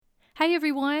Hey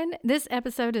everyone, this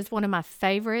episode is one of my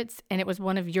favorites, and it was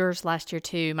one of yours last year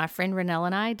too. My friend Renelle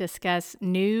and I discuss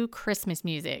new Christmas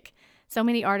music. So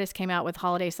many artists came out with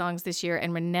holiday songs this year,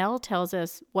 and Renelle tells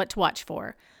us what to watch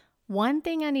for. One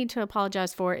thing I need to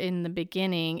apologize for in the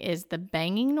beginning is the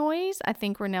banging noise. I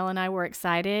think Renelle and I were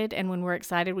excited, and when we're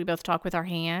excited, we both talk with our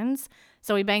hands.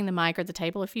 So we banged the mic or the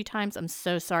table a few times. I'm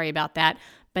so sorry about that.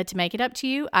 But to make it up to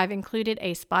you, I've included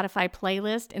a Spotify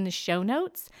playlist in the show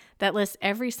notes that lists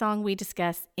every song we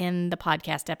discuss in the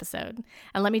podcast episode.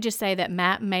 And let me just say that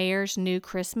Matt Mayer's new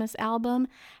Christmas album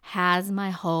has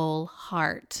my whole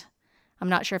heart. I'm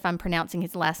not sure if I'm pronouncing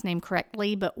his last name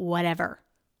correctly, but whatever.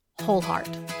 Whole heart.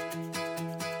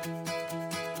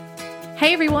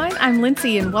 Hey everyone, I'm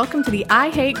Lindsay and welcome to the I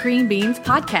Hate Green Beans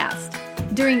podcast.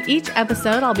 During each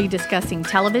episode, I'll be discussing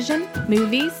television,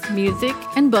 movies, music,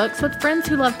 and books with friends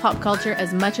who love pop culture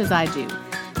as much as I do.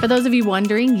 For those of you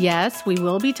wondering, yes, we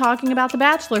will be talking about the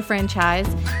Bachelor franchise.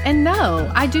 And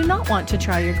no, I do not want to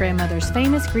try your grandmother's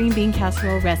famous green bean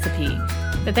casserole recipe.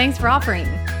 But thanks for offering.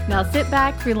 Now sit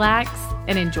back, relax,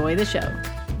 and enjoy the show.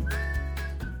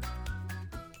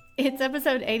 It's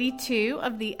episode 82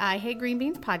 of the I Hate Green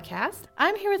Beans podcast.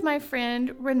 I'm here with my friend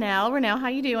Renelle. Renelle, how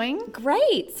you doing?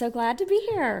 Great. So glad to be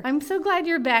here. I'm so glad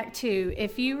you're back too.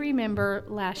 If you remember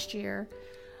last year,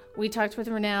 we talked with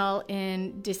Renelle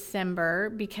in December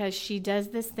because she does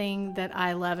this thing that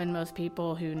I love and most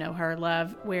people who know her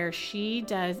love, where she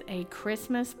does a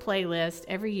Christmas playlist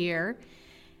every year.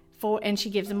 And she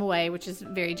gives them away, which is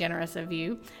very generous of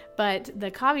you. But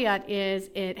the caveat is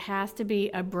it has to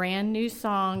be a brand new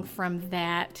song from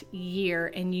that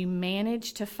year. And you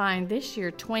managed to find this year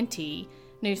 20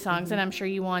 new songs. Mm-hmm. And I'm sure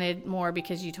you wanted more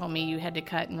because you told me you had to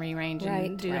cut and rearrange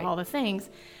and do all the things.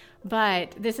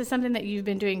 But this is something that you've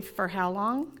been doing for how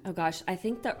long? Oh, gosh. I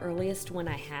think the earliest one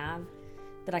I have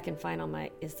that I can find on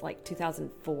is like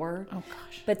 2004. Oh,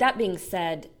 gosh. But that being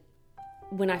said,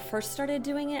 when I first started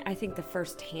doing it, I think the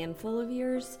first handful of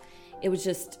years, it was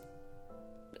just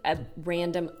a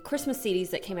random Christmas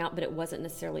CDs that came out, but it wasn't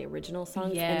necessarily original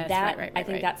songs. Yes, and that right. I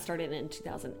think that started in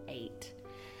 2008.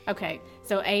 Okay,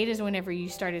 so 8 is whenever you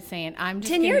started saying, I'm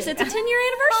just 10 years. It's a 10-year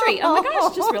anniversary. Oh my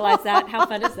gosh, just realized that. How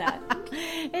fun is that?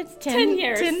 It's 10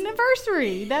 years. 10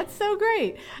 anniversary. That's so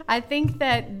great. I think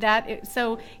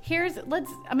so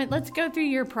let's go through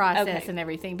your process and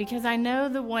everything, because I know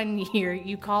the one year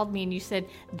you called me and you said,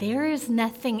 there is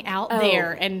nothing out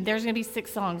there and there's going to be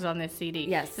 6 songs on this CD.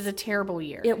 Yes. It's a terrible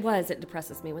year. It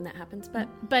depresses me when that happens.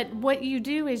 But what you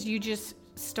do is you just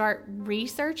start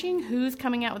researching who's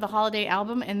coming out with a holiday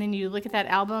album, and then you look at that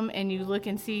album and you look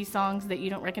and see songs that you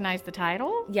don't recognize the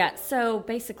title. Yeah, so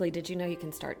basically, did you know you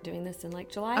can start doing this in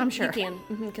like July? I'm sure. You can,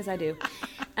 because I do.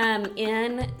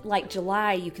 In like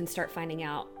July, you can start finding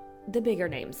out the bigger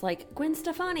names. Like Gwen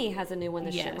Stefani has a new one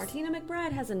this year. Martina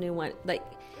McBride has a new one. Like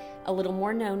a little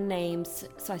more known names.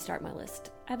 So I start my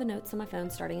list. I have the notes on my phone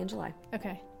starting in July.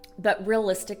 Okay. But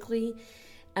realistically,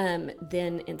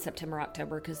 then in September,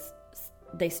 October, because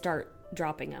they start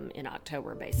dropping them in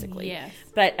October, basically. Yes.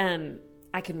 But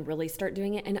I can really start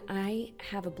doing it, and I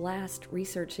have a blast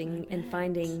researching and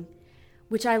finding,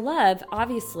 which I love.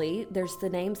 Obviously, there's the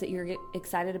names that you're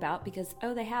excited about because,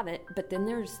 they have it. But then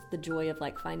there's the joy of,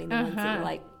 like, finding the ones that are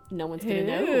like, no one's going to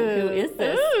know who is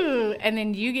this. Ooh. And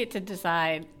then you get to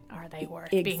decide, are they worth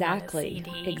being on the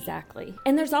CD? Exactly.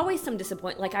 And there's always some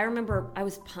disappointment. Like, I remember I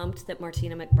was pumped that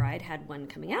Martina McBride had one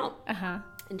coming out.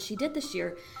 And she did this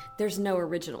year. There's no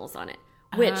originals on it,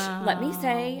 which, let me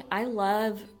say, I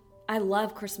love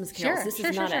Christmas carols. This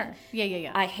is not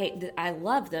Yeah. I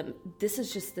love them. This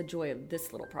is just the joy of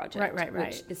this little project, right.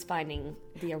 Which is finding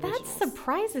the originals. That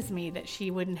surprises me that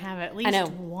she wouldn't have at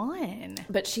least one.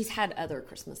 But she's had other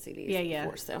Christmas CDs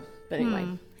before, so. But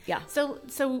anyway, yeah.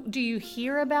 So do you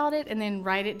hear about it and then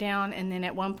write it down, and then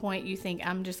at one point you think,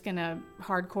 I'm just going to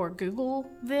hardcore Google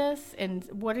this? And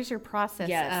what is your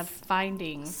process of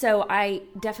finding? So I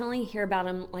definitely hear about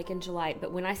them like in July,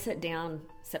 but when I sit down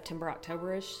September,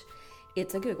 October-ish,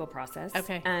 it's a Google process.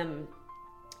 Okay.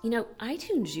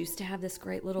 iTunes used to have this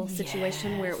great little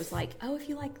situation where it was like, if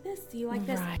you like this, do you like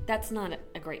this? That's not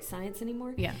a great science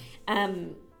anymore. Yeah.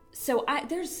 So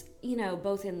there's,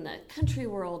 both in the country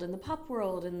world and the pop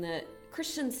world and the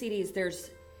Christian CDs, there's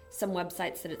some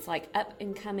websites that it's like up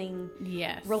and coming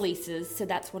releases. So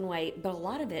that's one way. But a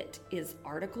lot of it is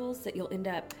articles that you'll end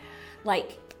up,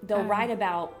 like, they'll write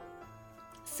about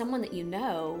someone that you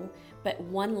know, but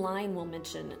one line will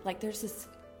mention, like, there's this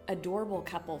adorable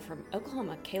couple from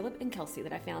Oklahoma, Caleb and Kelsey,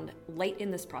 that I found late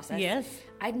in this process. Yes.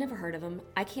 I'd never heard of them.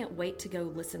 I can't wait to go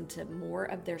listen to more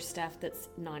of their stuff that's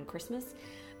non-Christmas.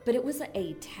 But it was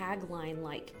a tagline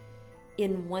like,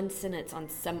 in one sentence on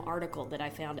some article that I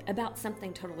found about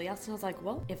something totally else. And I was like,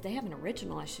 well, if they have an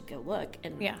original, I should go look.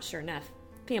 And sure enough,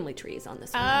 Family Tree is on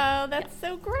this one. Oh, that's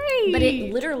so great. But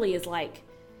it literally is like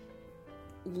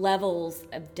levels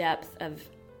of depth of,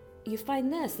 you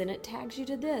find this, and it tags you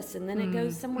to this, and then it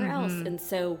goes somewhere else. And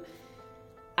so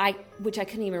which I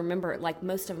couldn't even remember, like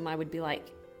most of them I would be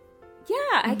like,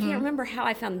 I can't remember how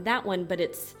I found that one, but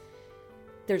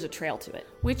there's a trail to it.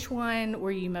 Which one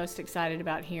were you most excited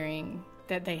about hearing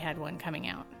that they had one coming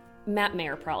out? Matt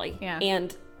Mayer, probably. Yeah.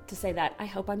 And to say that, I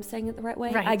hope I'm saying it the right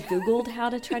way. Right. I Googled how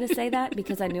to try to say that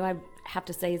because I knew I'd have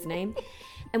to say his name.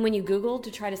 And when you Google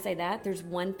to try to say that, there's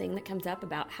one thing that comes up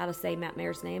about how to say Matt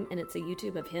Mayer's name, and it's a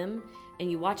YouTube of him, and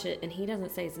you watch it, and he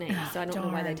doesn't say his name. So I don't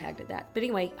know why they tagged it that. But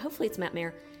anyway, hopefully it's Matt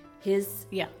Mayer.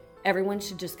 Everyone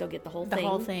should just go get the whole thing. The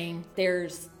whole thing.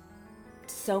 There's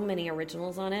so many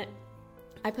originals on it.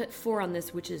 I put 4 on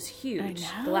this, which is huge.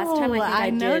 I know. The last time I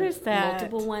noticed did that.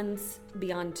 multiple ones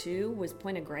beyond 2 was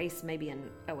Point of Grace, maybe in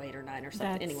 08 or 9 or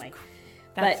something. Anyway.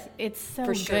 It's so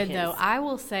good, sure though. I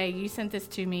will say, you sent this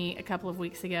to me a couple of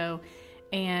weeks ago,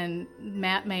 and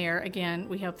Matt Mayer, again,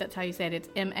 we hope that's how you say it. It's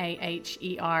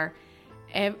Maher.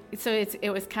 So it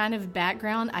was kind of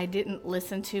background. I didn't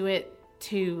listen to it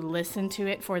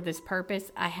for this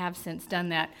purpose. I have since done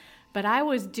that. But I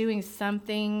was doing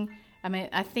something,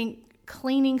 I think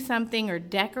cleaning something or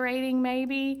decorating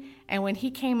maybe, and when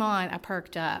he came on, I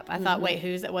perked up. I thought, wait,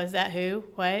 who's that? Was that who?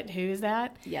 What? Who is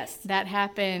that? Yes. That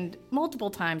happened multiple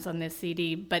times on this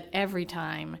CD, but every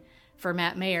time for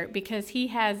Matt Mayer, because he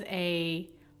has a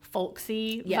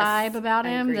folksy vibe about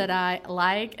him that I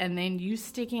like, and then you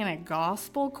stick in a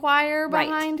gospel choir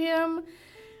behind him.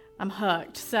 I'm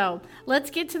hooked. So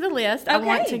let's get to the list. Okay. I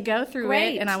want to go through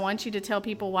it, and I want you to tell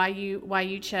people why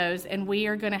you chose. And we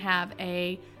are going to have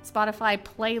a Spotify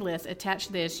playlist attached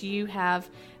to this. You have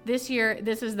this year.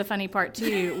 This is the funny part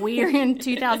too. We are in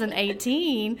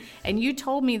 2018, and you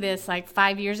told me this like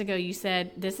 5 years ago. You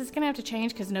said this is going to have to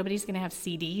change because nobody's going to have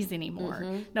CDs anymore.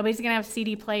 Nobody's going to have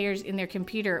CD players in their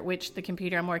computer, which the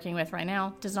computer I'm working with right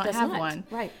now does not have one.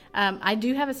 Right. I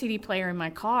do have a CD player in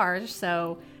my car,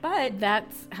 so. But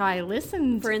that's how I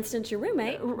listen. For instance, your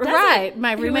roommate. Right.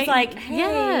 My roommate. Was like, hey.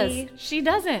 Yes, she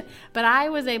doesn't. But I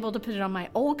was able to put it on my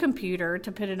old computer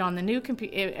to put it on the new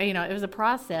computer. It was a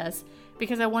process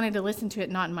because I wanted to listen to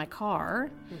it not in my car.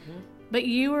 But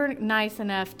you were nice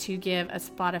enough to give a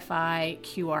Spotify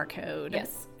QR code.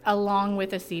 Yes. Along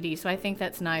with a CD. So I think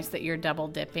that's nice that you're double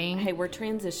dipping. Hey, we're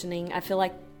transitioning. I feel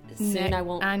like soon I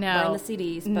won't burn the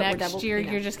CDs. But next year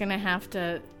you're just going to have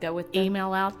to go with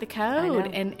email out the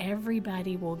code, and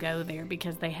everybody will go there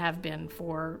because they have been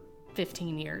for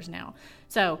 15 years now.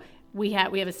 So we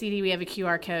have a CD, we have a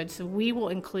QR code, so we will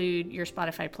include your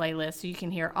Spotify playlist so you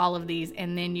can hear all of these,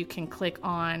 and then you can click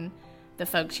on the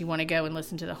folks you want to go and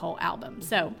listen to the whole album.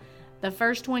 So the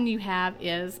first one you have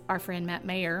is our friend Matt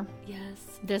Mayer.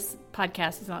 Yes. This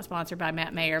podcast is not sponsored by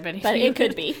Matt Mayer, but it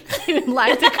could be. He would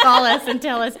like to call us and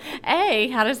tell us, A,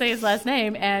 how to say his last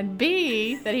name, and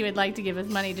B, that he would like to give us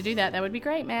money to do that. That would be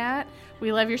great, Matt.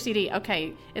 We love your CD.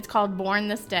 Okay, it's called Born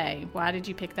This Day. Why did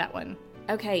you pick that one?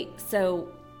 Okay,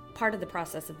 so part of the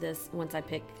process of this, once I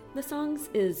pick the songs,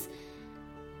 is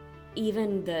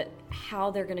even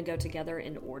how they're going to go together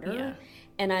in order. Yeah.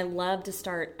 And I love to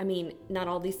start, not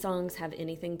all these songs have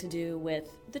anything to do with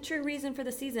the true reason for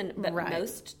the season, but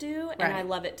most do. And I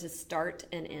love it to start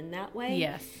and end that way.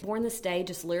 Yes. Born This Day,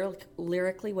 just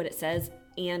lyrically what it says,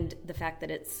 and the fact that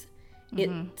it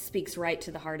speaks right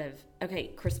to the heart of, okay,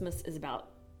 Christmas is about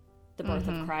the birth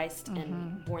of Christ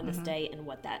and Born This Day and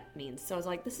what that means. So I was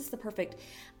like, this is the perfect.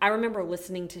 I remember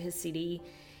listening to his CD,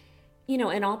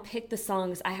 and I'll pick the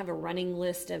songs. I have a running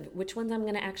list of which ones I'm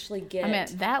going to actually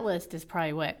get. That list is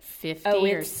probably what, 50 or 60? Oh,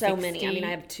 it's so many. I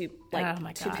have two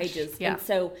pages. Yeah. And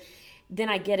so then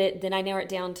I get it. Then I narrow it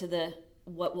down to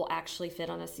what will actually fit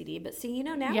on a CD. But see,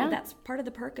 now that's part of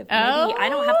the perk of maybe I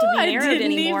don't have to be narrowed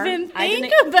anymore. I didn't even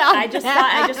think about I just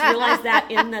realized that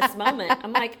in this moment.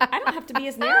 I'm like, I don't have to be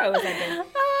as narrow as I've been.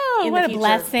 Oh, what a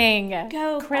blessing.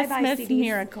 Go Christmas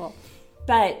miracle.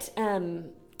 But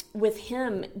with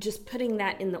him, just putting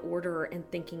that in the order and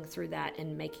thinking through that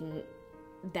and making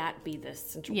that be the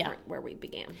central point where we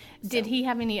began. Did he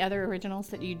have any other originals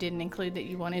that you didn't include that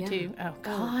you wanted to? Oh,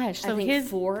 gosh. So I think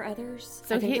 4 others.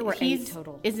 So I think there were 8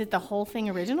 total. Is it the whole thing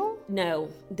original? No.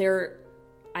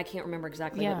 I can't remember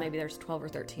exactly, but maybe there's 12 or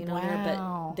 13 on there.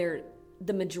 But they're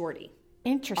the majority.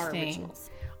 Interesting. Are originals.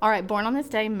 All right, Born on This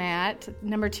Day, Matt.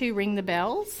 Number 2, Ring the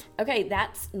Bells. Okay,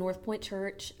 that's North Point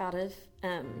Church out of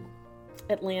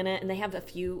Atlanta, and they have a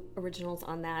few originals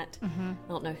on that. I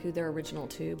don't know who they're original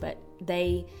to, but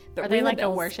are they like a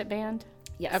worship band?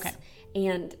 Yes. Okay.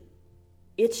 And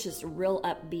it's just real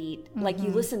upbeat. Like you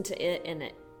listen to it and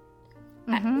it,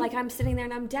 like I'm sitting there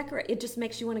and I'm decorating. It just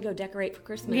makes you want to go decorate for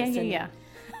Christmas. Yeah.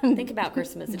 Think about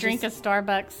Christmas. Drink a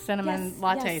Starbucks cinnamon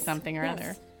latte, something or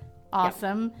other.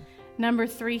 Awesome. Yep. Number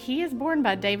 3, He Is Born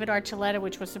by David Archuleta,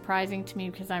 which was surprising to me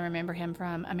because I remember him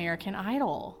from American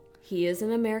Idol. He is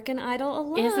an American Idol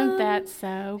alum. Isn't that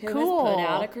so cool? Who has put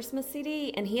out a Christmas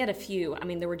CD, and he had a few. I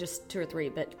mean, there were just 2 or 3,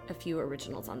 but a few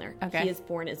originals on there. Okay. He Is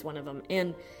Born is one of them,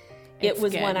 and it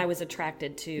was good. One I was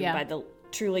attracted to by the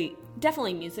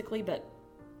definitely musically, but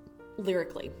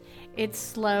lyrically. It's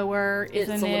slower,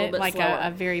 isn't it? Like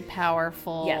a very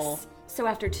powerful. Yes. So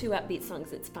after 2 upbeat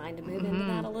songs, it's fine to move into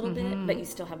that a little bit, but you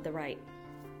still have the right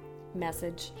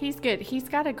message. He's good. He's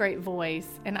got a great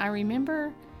voice, and I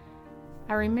remember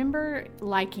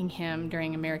liking him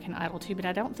during American Idol too, but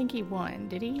I don't think he won,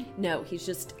 did he? No, he's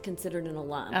just considered an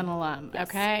alum. An alum. Yes.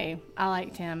 Okay. I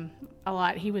liked him a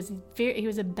lot. He was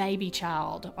a baby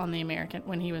child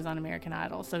when he was on American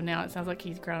Idol. So now it sounds like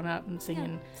he's grown up and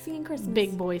singing Christmas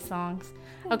big boy songs.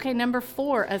 Yeah. Okay, number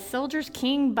 4, A Soldier's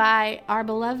King by our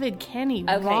beloved Kenny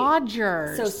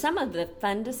Rogers. So some of the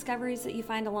fun discoveries that you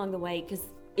find along the way, because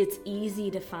it's easy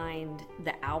to find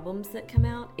the albums that come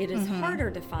out. It is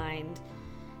harder to find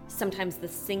sometimes the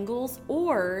singles,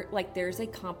 or like there's a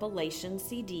compilation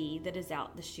CD that is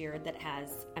out this year that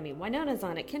has, I mean, Winona's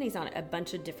on it, Kenny's on it, a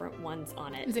bunch of different ones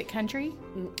on it. Is it country?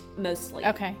 Mostly.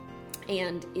 Okay.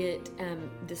 And it,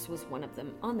 this was one of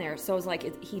them on there. So I was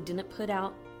like, he didn't put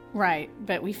out. Right,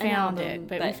 but we found it.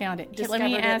 But we found it. Let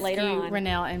me ask you,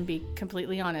 Renelle, and be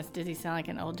completely honest. Does he sound like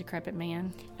an old, decrepit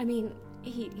man? I mean,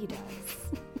 he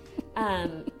does.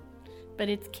 But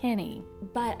it's Kenny.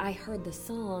 But I heard the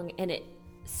song, and it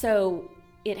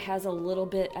has a little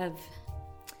bit of,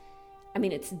 I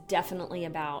mean, it's definitely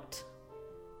about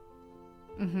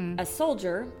a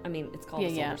soldier. I mean, it's called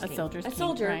A Soldier's King. A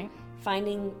soldier right.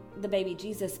 Finding the baby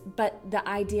Jesus. But the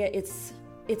idea, it's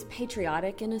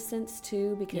patriotic in a sense,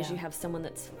 too, because you have someone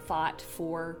that's fought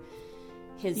for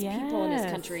his people and his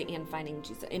country and finding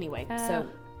Jesus. Anyway, so...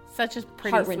 Such a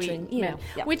pretty sweet melody,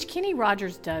 which Kenny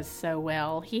Rogers does so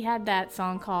well. He had that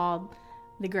song called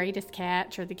The Greatest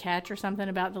Catch or The Catch or something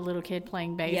about the little kid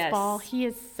playing baseball. Yes. He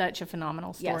is such a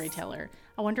phenomenal storyteller. Yes.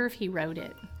 I wonder if he wrote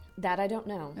it. That I don't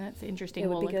know. That's interesting. It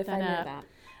would be good if I knew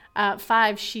that.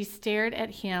 5, She Stared at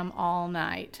Him All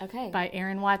Night by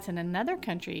Aaron Watson, another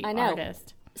country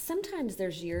artist. Sometimes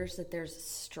there's years that there's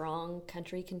strong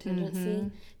country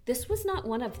contingency. This was not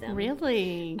one of them.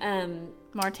 Really?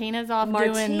 Martina's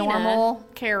doing normal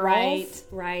carols.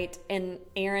 Right. And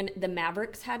Aaron, the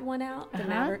Mavericks had one out. The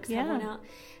Mavericks had one out.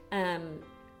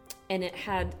 And it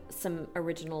had some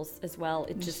originals as well.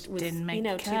 It just was, didn't make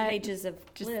 2 pages of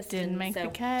list. Didn't make the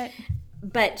cut.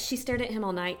 But She Stared at Him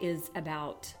All Night is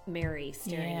about Mary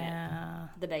staring at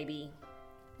the baby.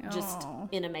 Just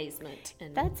in amazement.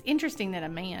 And that's interesting that a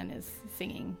man is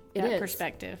singing that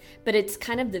perspective. But it's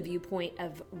kind of the viewpoint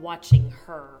of watching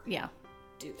her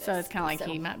do this. So it's kind of like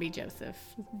he might be Joseph.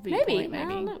 Maybe. I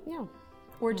don't know. Yeah.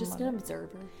 Or just an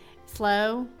observer.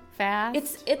 Slow,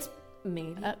 fast? It's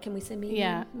maybe. Can we say maybe?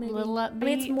 Yeah. Maybe. A little upbeat. I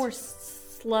mean, it's more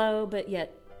slow, but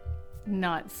yet...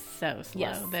 Not so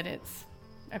slow that it's...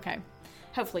 Okay.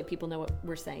 Hopefully people know what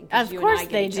we're saying. Of course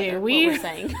they do. We're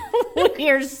saying. We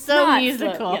are so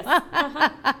musical.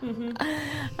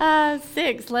 Yes.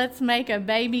 6, Let's Make a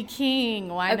Baby King,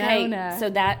 Winona. Okay, so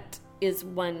that is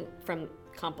one from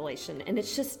compilation. And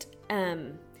it's just,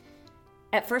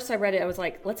 at first I read it, I was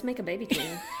like, let's make a baby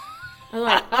king. I was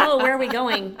like, where are we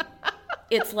going?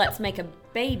 It's Let's Make a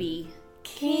Baby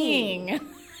King.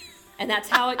 And that's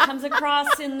how it comes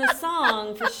across in the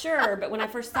song, for sure. But when I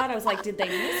first thought, I was like, did they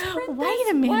misprint this? Wait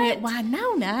a minute,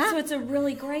 Winona. So it's a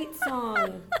really great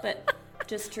song. But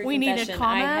just true we confession, need a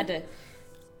comma? I had to...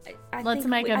 Let's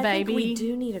make a baby. I think we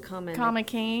do need a comma. Comma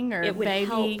king or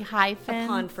baby hyphen.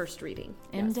 Upon first reading.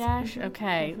 M dash?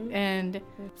 Okay. And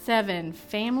 7,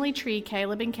 Family Tree,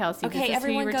 Caleb and Kelsey. Okay,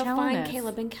 everyone go find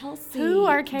Caleb and Kelsey. Who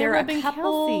are Caleb and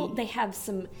Kelsey? They have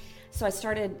some... So I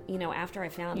started, after I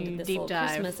found this Old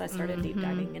Christmas, I started deep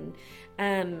diving.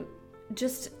 And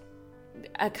just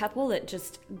a couple that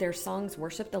just, their songs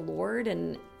worship the Lord.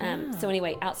 And so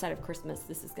anyway, outside of Christmas,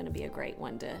 this is going to be a great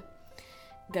one to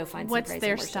go find some praise and worship. What's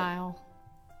their style?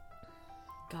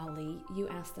 Golly, you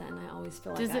asked that, and I always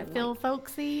feel like does it feel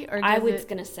folksy? Or I was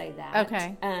going to say that.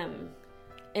 Okay.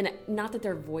 And not that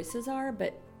their voices are,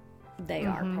 but... They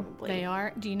are probably. They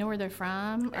are. Do you know where they're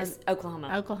from?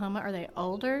 Oklahoma. Oklahoma. Are they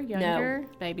older, younger? No.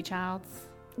 Baby childs?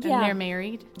 Yeah. And they're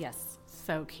married? Yes.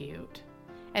 So cute.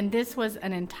 And this was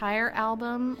an entire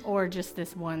album or just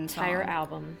this one song? Entire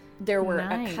album. There were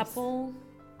a couple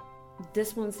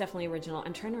this one's definitely original.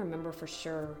 I'm trying to remember for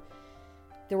sure.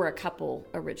 There were a couple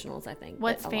originals, I think.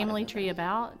 What's Family Tree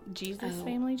about? Jesus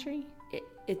Family Tree?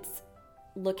 It's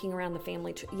looking around the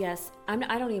family tree. Yes. I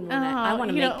don't even want to. I want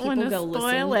to make people go listen.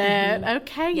 Spoil it.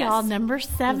 Okay, y'all. Number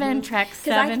 7, track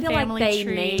 7, Family Tree. Because I feel like they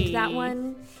named that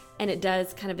one, and it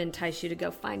does kind of entice you to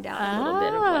go find out a little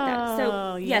bit of what that.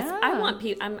 So yes, I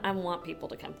want people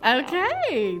to come.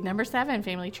 Okay, number 7,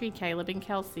 Family Tree, Caleb and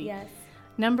Kelsey. Yes.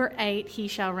 Number 8, He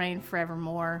Shall Reign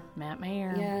Forevermore, Matt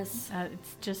Mayer. Yes.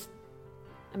 It's just,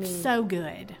 so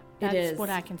good. That's what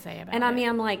I can say about it. And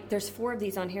I'm like, there's 4 of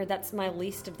these on here. That's my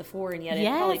least of the 4, and yet it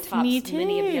probably tops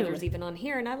many of the others even on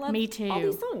here. And I love all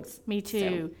these songs. Me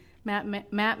too. So.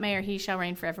 Matt Mayer, He Shall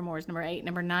Reign Forevermore is number 8.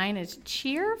 Number 9 is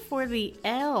Cheer for the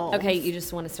Elves. Okay, you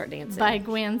just want to start dancing. By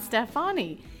Gwen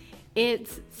Stefani.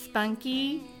 It's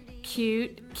spunky,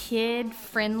 cute,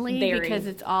 kid-friendly because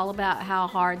it's all about how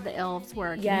hard the elves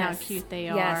work and how cute they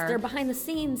are. Yes, they're behind the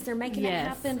scenes. They're making it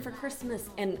happen for Christmas.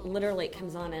 And literally it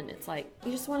comes on and it's like,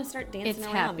 you just want to start dancing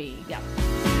around. Happy. Yeah.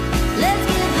 Let's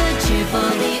give a cheer for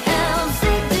the elves.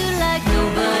 They do like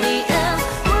nobody else.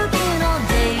 Working all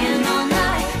day and all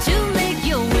night to make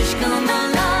your wish come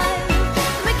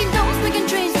alive. Making dolls, making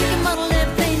trains, making model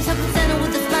airplanes, helping Santa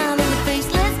with a smile on the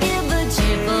face. Let's give a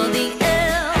cheer for the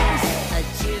elves.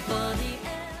 A cheer for the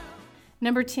elves.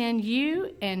 Number 10,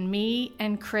 You and Me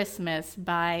and Christmas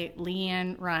by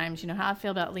LeAnn Rimes. You know how I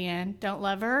feel about LeAnn. Don't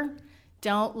love her.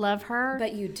 Don't love her.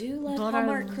 But you do love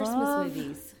Hallmark Christmas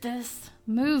movies. This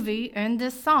movie and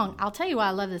this song. I'll tell you why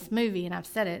I love this movie, and I've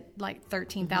said it like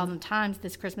 13,000 times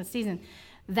this Christmas season.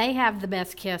 They have the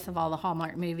best kiss of all the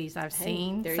Hallmark movies I've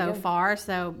seen so far,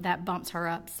 so that bumps her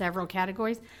up several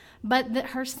categories. But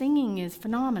her singing is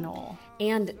phenomenal.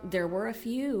 And there were a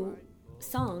few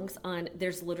songs on.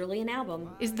 There's literally an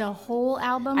album. Is the whole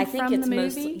album I think from it's the movie?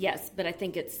 Mostly, yes, but I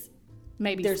think it's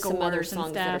maybe there's scores some other and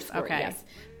songs stuff. that are scored. Okay. Yes.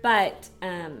 But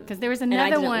because there was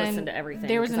another one. Listen to everything.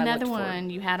 There was another one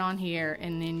you had on here,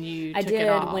 and then you took it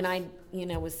off. When I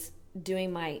was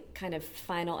doing my kind of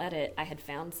final edit. I had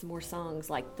found some more songs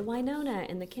like the Winona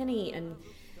and the Kenny and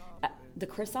the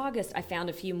Chris August. I found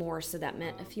a few more, so that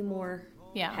meant a few more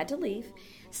had to leave.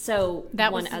 So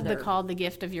that was called The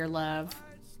Gift of Your Love,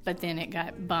 but then it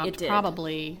got bumped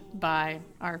probably by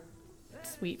our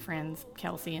sweet friends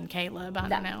Kelsey and Caleb. I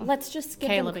don't know. Let's just give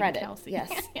Caleb them credit. And Kelsey.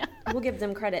 Yes, we'll give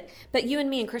them credit. But You and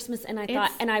Me and Christmas, and I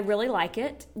thought, and I really like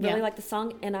it. Really like the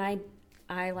song, and I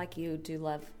like you do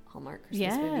love Hallmark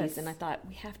Christmas movies, and I thought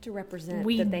we have to represent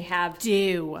that they have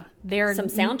some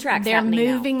soundtracks. They're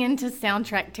moving into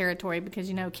soundtrack territory because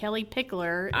Kelly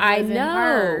Pickler is in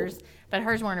hers, but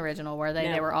hers weren't original, were they?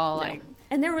 No, they were all like.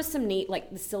 And there was some neat,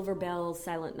 like the Silver Bells,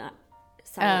 Silent Night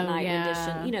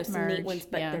rendition. Some neat ones,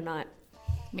 but they're not.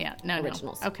 Yeah, no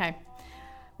originals. No. Okay.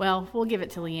 Well, we'll give it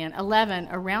to LeAnn. 11,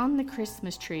 Around the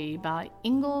Christmas Tree by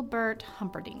Engelbert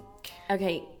Humperdinck.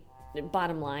 Okay,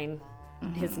 bottom line,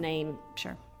 his name.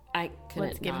 Sure. I couldn't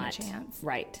Let's give him a chance.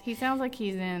 Right. He sounds like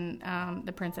he's in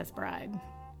The Princess Bride.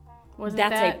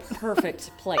 That's a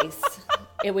perfect place.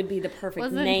 It would be the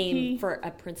perfect name for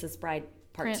a Princess Bride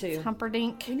Part 2. Prince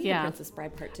Humperdinck. We need a Princess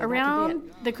Bride Part 2.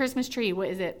 Around the Christmas Tree. What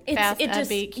is it? Fast,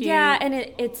 upbeat, cute. Yeah, and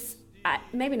it's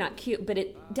maybe not cute, but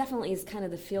it definitely is kind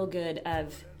of the feel good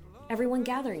of everyone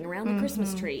gathering around the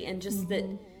Christmas tree, and just that.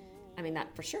 I mean,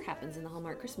 that for sure happens in the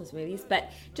Hallmark Christmas movies, but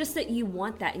just that you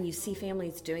want that, and you see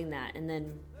families doing that, and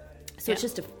then so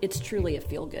it's truly a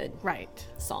feel good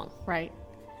song. Right.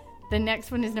 The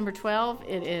next one is number 12.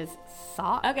 It is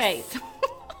Socks. Okay.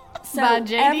 So by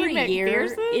J.D. every McPherson?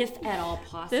 Year, if at all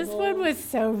possible. This one was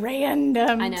so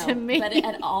random to me. But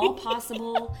at all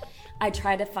possible, I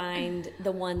try to find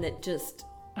the one that just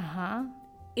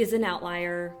is an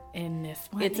outlier. In this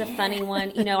one, it's a funny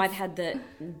one. I've had the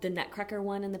Nutcracker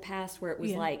one in the past where it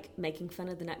was like making fun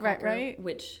of the Nutcracker,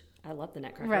 which I love the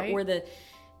Nutcracker, or the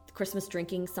Christmas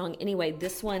drinking song. Anyway,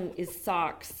 this one is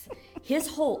Socks. His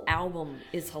whole album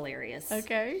is hilarious.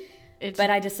 Okay. But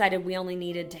I decided we only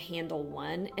needed to handle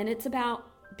one, and it's about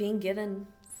being given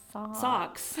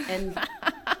socks and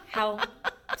how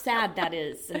sad that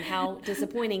is and how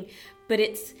disappointing. But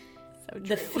it's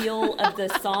the feel of the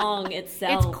song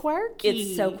itself. It's quirky.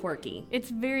 It's so quirky. It's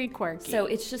very quirky. So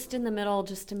it's just in the middle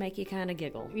just to make you kind of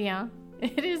giggle. Yeah.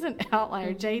 It is an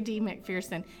outlier. J.D.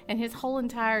 McPherson. And his whole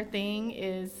entire thing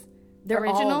is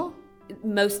original?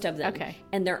 Most of them. Okay.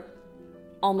 And they're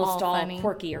almost all funny.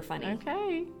 Quirky or funny.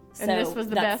 Okay. And this was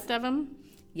the best of them?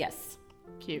 Yes.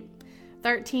 Cute.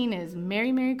 13 is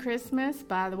Merry Merry Christmas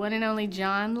by the one and only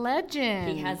John Legend.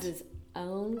 He has his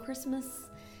own Christmas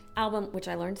album, which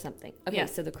I learned something. Okay, Yeah.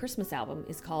 so the Christmas album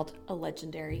is called A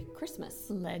Legendary Christmas.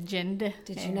 Legend.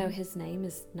 Did you know his name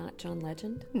is not John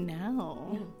Legend? No.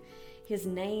 Yeah. His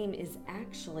name is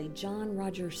actually John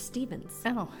Roger Stevens.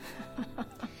 Oh.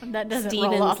 That doesn't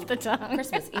roll off the tongue.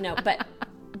 Christmas,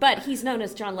 but he's known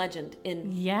as John Legend in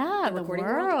the recording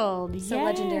world. So yes.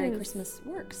 Legendary Christmas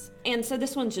works. And so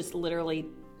this one's just literally...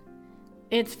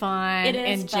 It's fun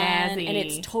and fun, jazzy. and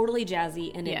it's totally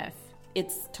jazzy, and Yes.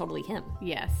 it's totally him.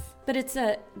 Yes. But it's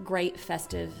a great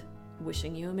festive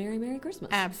wishing you a Merry, Merry Christmas.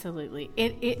 Absolutely.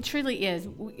 It truly is.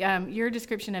 Your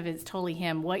description of it's totally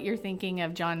him. What you're thinking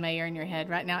of John Mayer in your head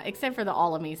right now, except for the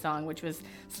All of Me song, which was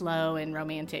slow and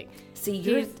romantic. See,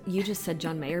 you just said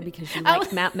John Mayer because you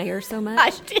like Matt Mayer so much.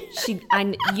 I did.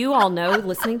 You all know,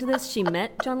 listening to this, she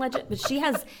met John Legend, but she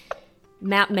has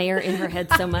Matt Mayer in her head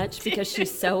so much because she's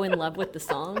so in love with the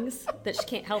songs that she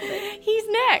can't help it. He's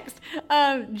next.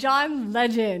 John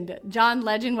Legend. John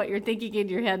Legend, what you're thinking in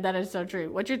your head, that is so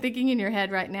true. What you're thinking in your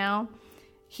head right now,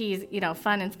 he's,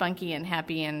 fun and spunky and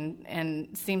happy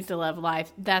and seems to love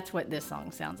life. That's what this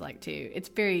song sounds like, too. It's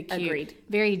very cute. Agreed.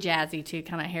 Very jazzy, too,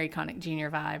 kind of Harry Connick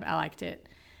Jr. vibe. I liked it.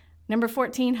 Number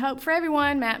 14, Hope for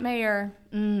Everyone, Matt Mayer.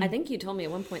 I think you told me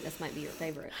at one point this might be your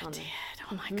favorite. I did.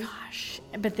 Oh my gosh.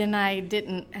 But then I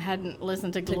hadn't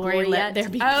listened to Glory Let There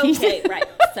Be Peace. Okay, right.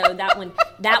 So that one,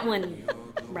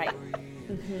 right.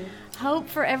 Mm-hmm. Hope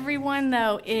for Everyone,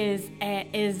 though, is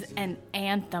an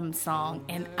anthem song.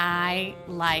 And I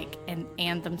like an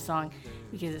anthem song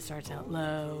because it starts out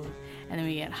low, and then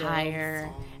we get higher,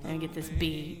 and we get this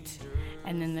beat,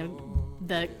 and then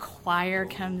the choir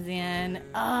comes in.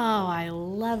 Oh, I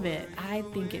love it. I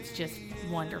think it's just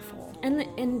wonderful.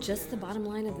 And just the bottom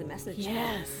line of the message.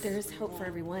 Yes. There's hope for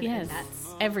everyone. Yes. And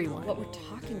that's everyone. what we're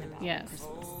talking about. Yes.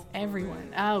 Christmas.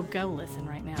 Everyone. Oh, go listen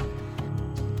right now.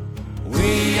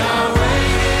 We are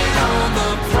waiting on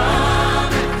the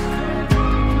promise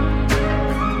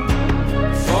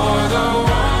for the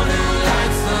one who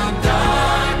lights the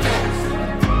darkness,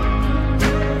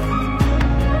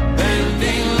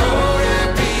 bending low to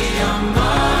be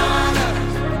among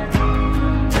us.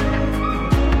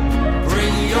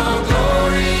 Bring your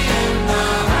glory in the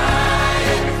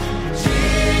highest,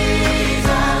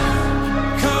 Jesus.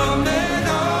 Come in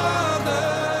all the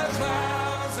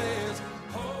clouds is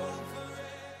hope for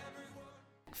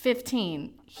everyone.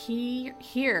 15.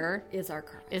 Here Is our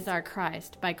Christ. is Our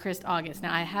Christ by Chris August.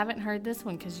 Now, I haven't heard this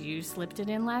one because you slipped it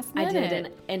in last minute. I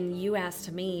did, and you asked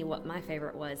me what my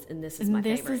favorite was, and this is my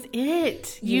This favorite.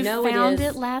 is it. You know it found is.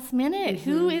 it last minute.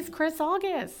 Mm-hmm. Who is Chris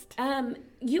August?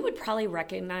 You would probably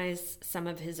recognize some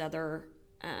of his other,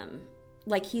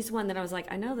 like he's one that I was like,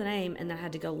 I know the name, and then I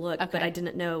had to go look, Okay. but I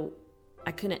didn't know,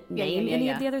 I couldn't name any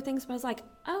of the other things, but I was like,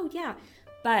 oh yeah,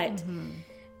 but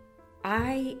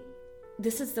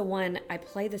this is the one I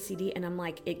play the CD and I'm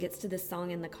like, it gets to this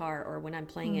song in the car or when I'm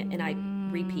playing it and I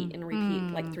repeat and repeat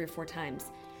like 3 or 4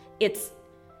 times.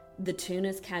 The tune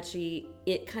is catchy.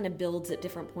 It kind of builds at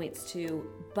different points too,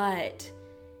 but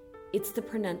it's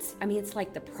it's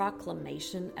like the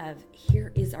proclamation of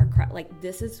here is our Christ. Like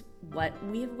this is what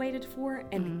we have waited for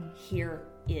and here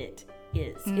it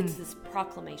is. It's this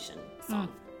proclamation song.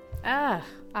 Ah,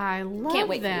 I love Can't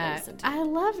wait for you to that. listen to it. I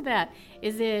love that.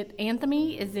 Is it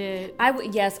anthemy? Is it?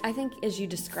 Yes, I think as you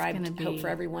described gonna be- Hope for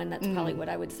Everyone, that's probably what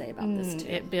I would say about this too.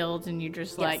 It builds and you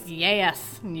just like,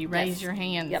 yes, and you raise Yes. your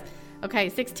hands. Yep. Okay,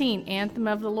 16, Anthem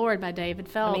of the Lord by David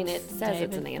Phelps. I mean, it says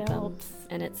it's an David anthem, Phelps.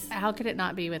 and it's How could it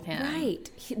not be with him? right.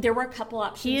 There were a couple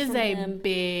options. He is from a him.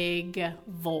 big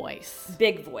voice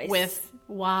big voice with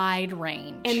wide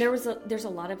range. and there's a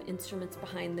lot of instruments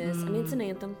behind this. I mean, it's an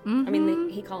anthem. I mean,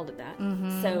 he called it that.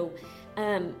 So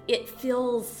it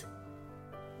feels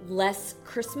less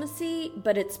Christmassy,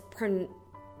 but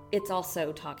it's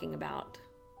also talking about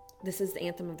this is the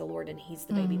anthem of the Lord, and He's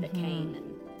the baby that came,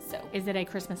 and so Is it a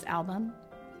Christmas album?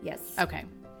 yes. Okay.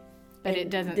 But it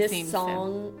doesn't This seem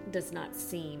song does not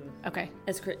seem Okay.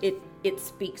 as it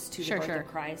speaks to the birth of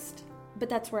Christ. But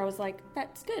that's where I was like,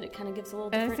 that's good. It kind of gives a little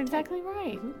different. That's exactly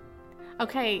right.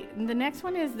 Okay, the next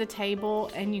one is The Table,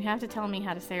 and you have to tell me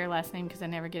how to say her last name because I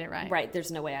never get it right. Right.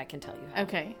 There's no way I can tell you how.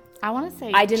 Okay. I want to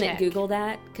say I didn't Czech. Google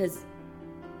that because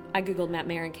I Googled Matt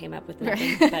Mayer and came up with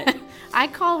nothing. But I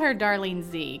call her Darlene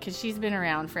Z because she's been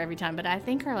around for every time, but I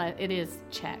think it is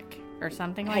Czech or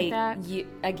something like that. you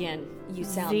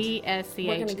sound. Z-S-C-H-E-C-H.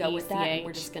 We're going to go with that. And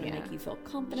we're just going to make you feel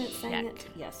confident saying it.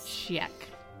 Yes. Czech.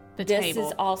 The This Table.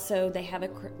 is also, they have a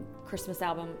Christmas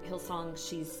album, Hillsong.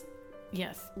 She's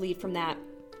Yes. lead from that.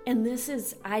 And this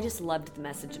is, I just loved the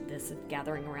message of this, of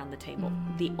gathering around the table,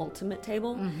 the ultimate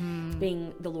table,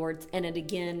 being the Lord's. And it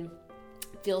again,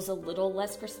 feels a little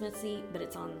less Christmassy, but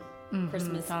it's on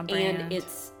Christmas. It's on brand. And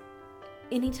it's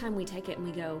anytime we take it and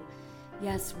we go,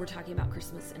 yes, we're talking about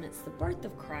Christmas and it's the birth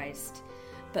of Christ,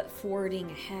 but forwarding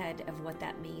ahead of what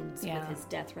that means with his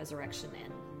death, resurrection,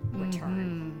 and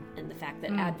return. And the fact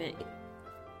that Advent,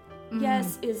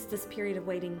 yes, is this period of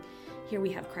waiting. Here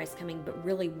we have Christ coming, but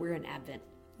really we're in Advent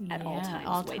at all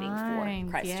times, waiting for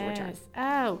Christ to return.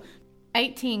 Oh,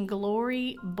 18,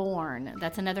 Glory Born.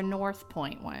 That's another North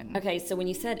Point one. Okay, so when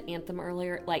you said anthem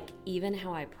earlier, like even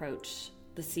how I approach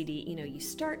the CD, you know, you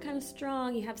start kind of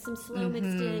strong, you have some slow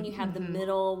mixed in, you have the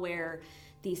middle where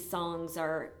these songs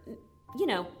are, you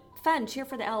know, fun, cheer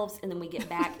for the elves, and then we get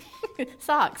back.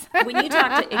 Socks. When you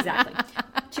talked to, exactly,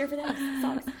 cheer for the elves,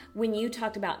 socks. When you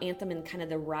talked about anthem and kind of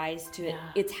the rise to it,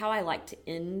 it's how I like to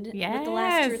end with the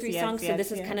last 2 or 3 songs. So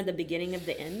this is kind of the beginning of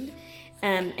the end.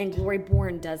 And Glory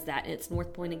Born does that. And it's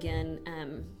North Point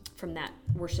again from that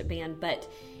worship band,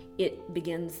 but it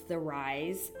begins the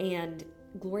rise and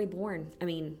Glory Born. I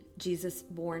mean, Jesus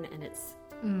born, and it's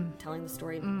telling the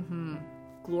story of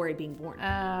glory being born.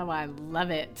 Oh, I love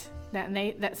it.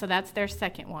 So that's their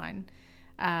second one.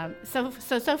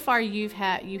 So far you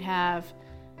have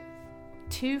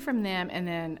 2 from them and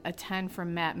then a ton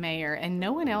from Matt Mayer, and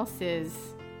no one else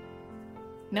is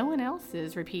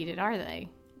repeated, are they?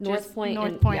 North Point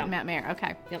and Matt Mayer.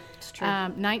 Okay. Yep, it's true.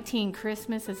 19,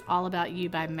 Christmas is All About You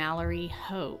by Mallory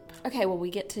Hope. Okay, well,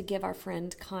 we get to give our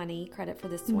friend Connie credit for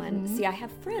this one. See, I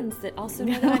have friends that also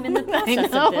know that I'm in the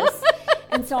process of this.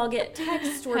 And so I'll get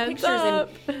texts or Heads pictures.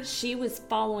 up. And she was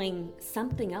following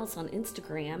something else on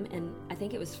Instagram, and I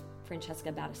think it was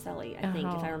Francesca Battiselli, I think,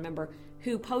 if I remember,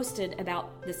 who posted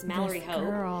about this Mallory This Hope.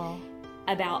 girl.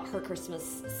 About her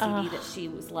Christmas CD that she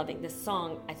was loving. This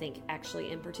song, I think,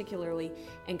 actually, and particularly,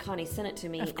 and Connie sent it to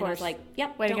me. And I was like,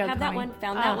 yep, Way to don't go, have that Connie. one,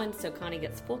 found that one. So Connie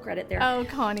gets full credit there. Oh,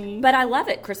 Connie. But I love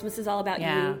it. Christmas is all about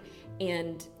Yeah. you.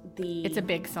 And It's a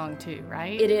big song too,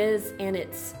 right? it is, and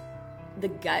it's the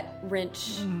gut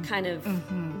wrench kind of,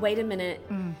 wait a minute,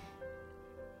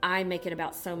 I make it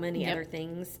about so many other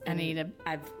things. And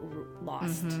I've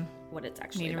lost what it's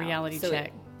actually Need a about. reality So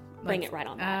check. Bring it right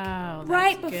on back. Oh, that's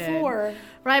right good. before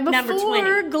Number number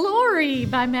 20. Glory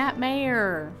by Matt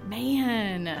Mayer.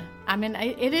 Man, I mean,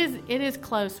 it is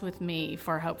close with me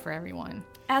for Hope for Everyone.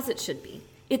 As it should be.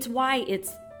 It's why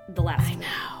it's the last one. know.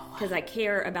 Because I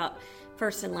care about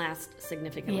first and last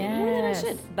significantly more than I Yes.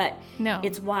 should. But No.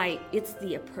 it's why it's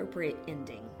the appropriate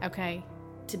ending Okay.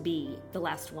 to be the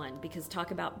last one. Because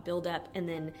talk about build up and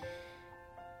then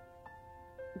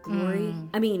glory.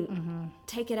 I mean,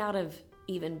 take it out of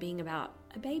even being about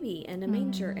a baby and a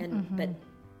manger, and but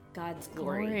God's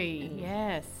glory. And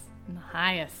Yes. And the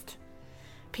highest.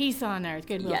 Peace on earth,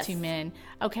 goodwill Yes. to men.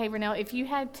 Okay, Renelle, if you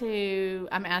had to,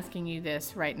 I'm asking you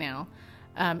this right now.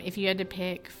 If you had to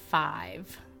pick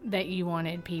 5 that you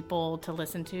wanted people to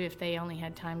listen to, if they only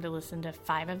had time to listen to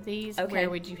 5 of these, Okay. where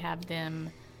would you have them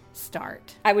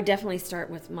start? I would definitely start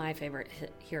with my favorite,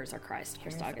 Here's Our Christ,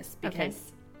 Chris August, Okay.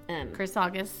 because Chris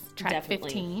August, track Definitely.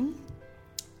 15.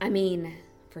 I mean,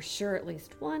 for sure, at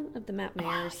least one of the Matt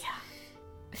Mayers.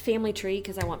 Family Tree,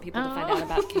 because I want people to find out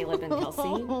about Caleb and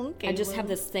Kelsey. I just have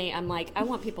this thing. I'm like, I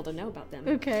want people to know about them.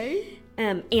 Okay.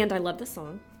 And I love the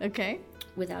song, Okay.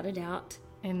 without a doubt.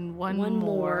 And one One more.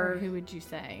 more. Who would you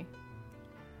say?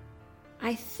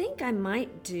 I think I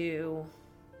might do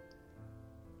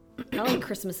probably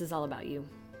Christmas is All About You.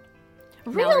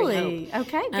 Mallory Really? Hope.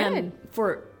 Okay, good.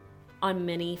 For on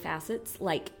many facets.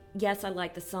 Like, yes, I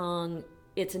like the song.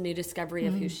 It's a new discovery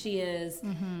of who she is,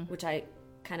 which I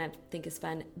kind of think is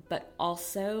fun, but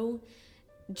also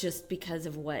just because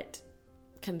of what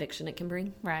conviction it can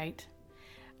bring. Right.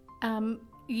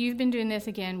 You've been doing this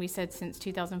again, we said, since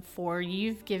 2004.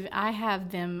 I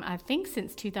have them, I think,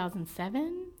 since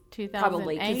 2007, 2008.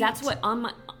 Probably, because that's what on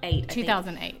my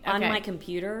 2008. Okay. On my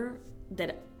computer,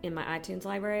 that in my iTunes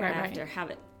library, Right, I have right. to have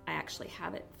it. I actually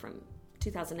have it from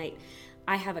 2008.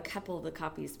 I have a couple of the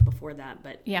copies before that,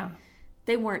 but Yeah.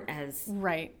 they weren't as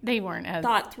Right. They weren't as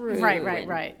thought through. Right.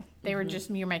 and- They were just,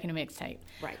 you're making a mixtape.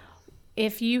 Right.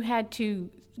 If you had to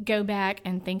go back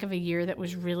and think of a year that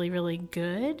was really, really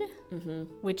good,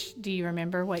 which do you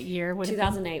remember what year would have been?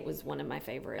 2008 was one of my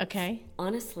favorites. Okay.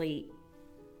 Honestly,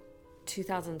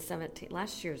 2017,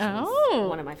 last year's Oh, was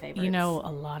one of my favorites. You know,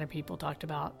 a lot of people talked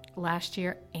about last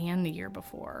year and the year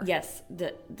before. Yes,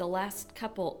 the last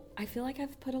couple, I feel like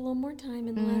I've put a little more time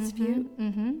in the last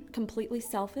few. Completely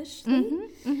selfishly.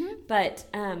 But,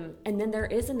 and then there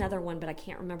is another one, but I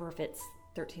can't remember if it's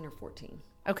 13 or 14.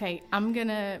 Okay, I'm going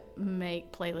to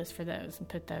make playlists for those and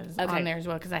put those Okay. on there as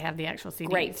well because I have the actual CDs.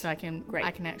 Great. So I can Great.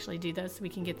 actually do those so we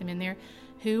can get them in there.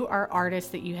 Who are artists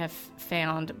that you have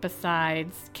found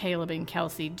besides Caleb and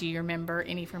Kelsey? Do you remember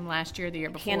any from last year or the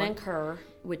year before? Hannah Kerr,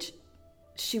 which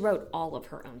she wrote all of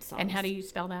her own songs. And how do you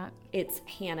spell that? It's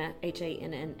Hannah, Hannah,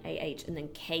 and then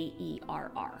Kerr.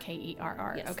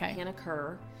 Kerr. Yes, Okay. Hannah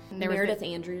Kerr. And there was Meredith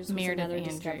Andrews was Meredith another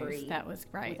Andrews. discovery. That was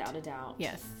right. Without a doubt.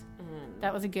 Yes.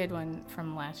 That was a good one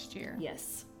from last year.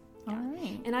 Yes. All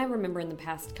right. And I remember in the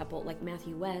past couple, like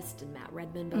Matthew West and Matt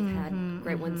Redman both had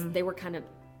great ones. They were kind of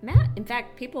Matt. In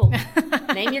fact, people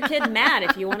name your kid Matt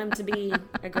if you want him to be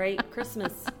a great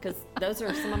Christmas, because those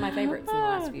are some of my favorites in the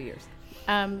last few years.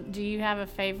 Do you have a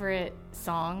favorite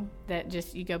song that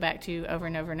just you go back to over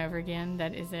and over and over again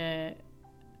that is an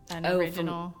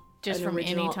original? Just from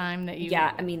any time that you...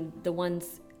 Yeah, I mean, the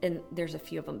ones, and there's a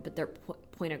few of them, but they're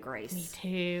Point of Grace. Me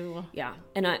too. Yeah,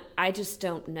 and I just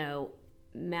don't know.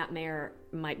 Matt Mayer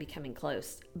might be coming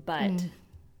close, but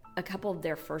a couple of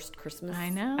their first Christmas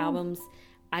albums,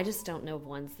 I just don't know of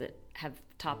ones that have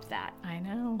topped that. I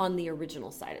know. On the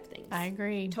original side of things. I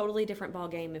agree. Totally different ball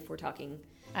game if we're talking...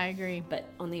 I agree. But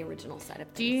on the original side of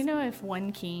things. Do you know if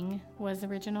One King was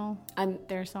original? I'm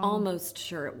their song? Almost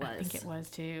sure it was. I think it was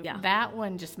too. Yeah. That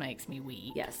one just makes me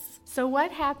weep. Yes. So what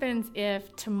happens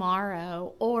if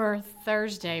tomorrow or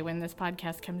Thursday when this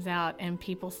podcast comes out and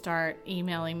people start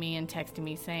emailing me and texting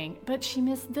me saying, but she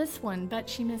missed this one, but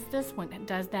she missed this one?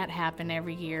 Does that happen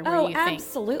every year? Where you think,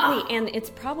 absolutely. And it's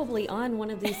probably on one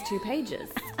of these two pages.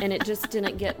 And it just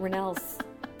didn't get Renell's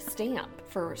stamp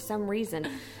for some reason.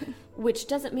 Which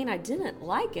doesn't mean I didn't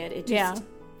like it. It just,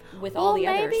 with all the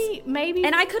others. Maybe.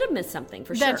 And I could have missed something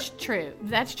for That's sure. true.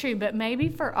 That's true. But maybe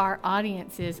for our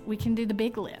audiences, we can do the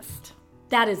big list.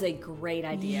 That is a great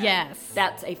idea. Yes.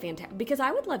 That's a fantastic, because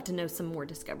I would love to know some more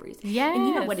discoveries. Yes. And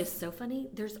you know what is so funny?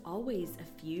 There's always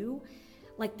a few,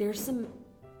 like there's some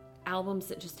albums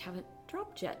that just haven't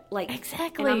dropped yet. Like,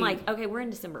 exactly. And I'm like, okay, we're in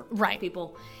December. Right.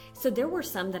 People. So there were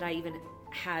some that I even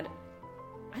had,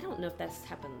 I don't know if that's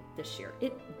happened this year.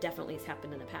 It definitely has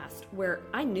happened in the past, where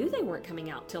I knew they weren't coming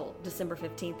out till December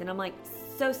 15th. And I'm like,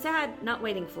 so sad, not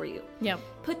waiting for you. Yep.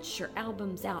 Put your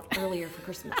albums out earlier for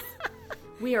Christmas.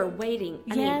 We are waiting.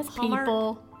 I Yes, mean, Hallmark,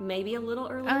 people. maybe a little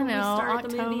earlier I when we know, start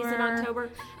the movies in October. October.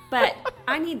 But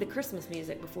I need the Christmas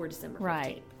music before December 15th.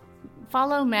 Right.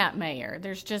 Follow Matt Mayer.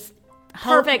 There's just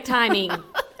hope. Perfect timing.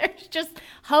 There's just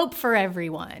hope for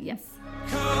everyone. Yes.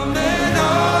 Coming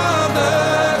on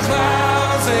the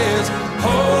clouds is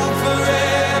hope for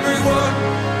everyone.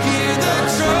 Hear the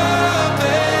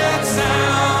trumpet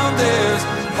sound, there's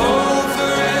hope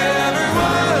for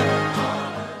everyone.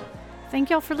 Thank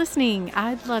y'all for listening.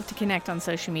 I'd love to connect on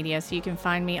social media, so you can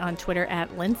find me on Twitter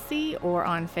at Lindsay or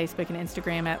on Facebook and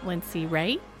Instagram at Lindsay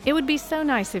Ray. It would be so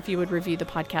nice if you would review the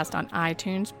podcast on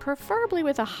iTunes, preferably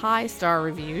with a 5-star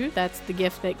review. That's the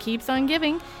gift that keeps on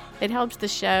giving. It helps the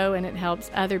show and it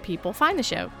helps other people find the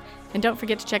show. And don't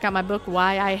forget to check out my book,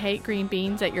 Why I Hate Green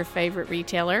Beans, at your favorite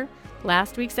retailer.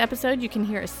 Last week's episode, you can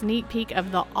hear a sneak peek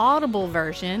of the Audible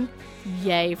version.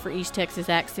 Yay for East Texas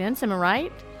accents, am I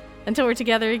right? Until we're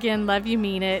together again, love you,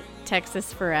 mean it.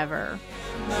 Texas forever.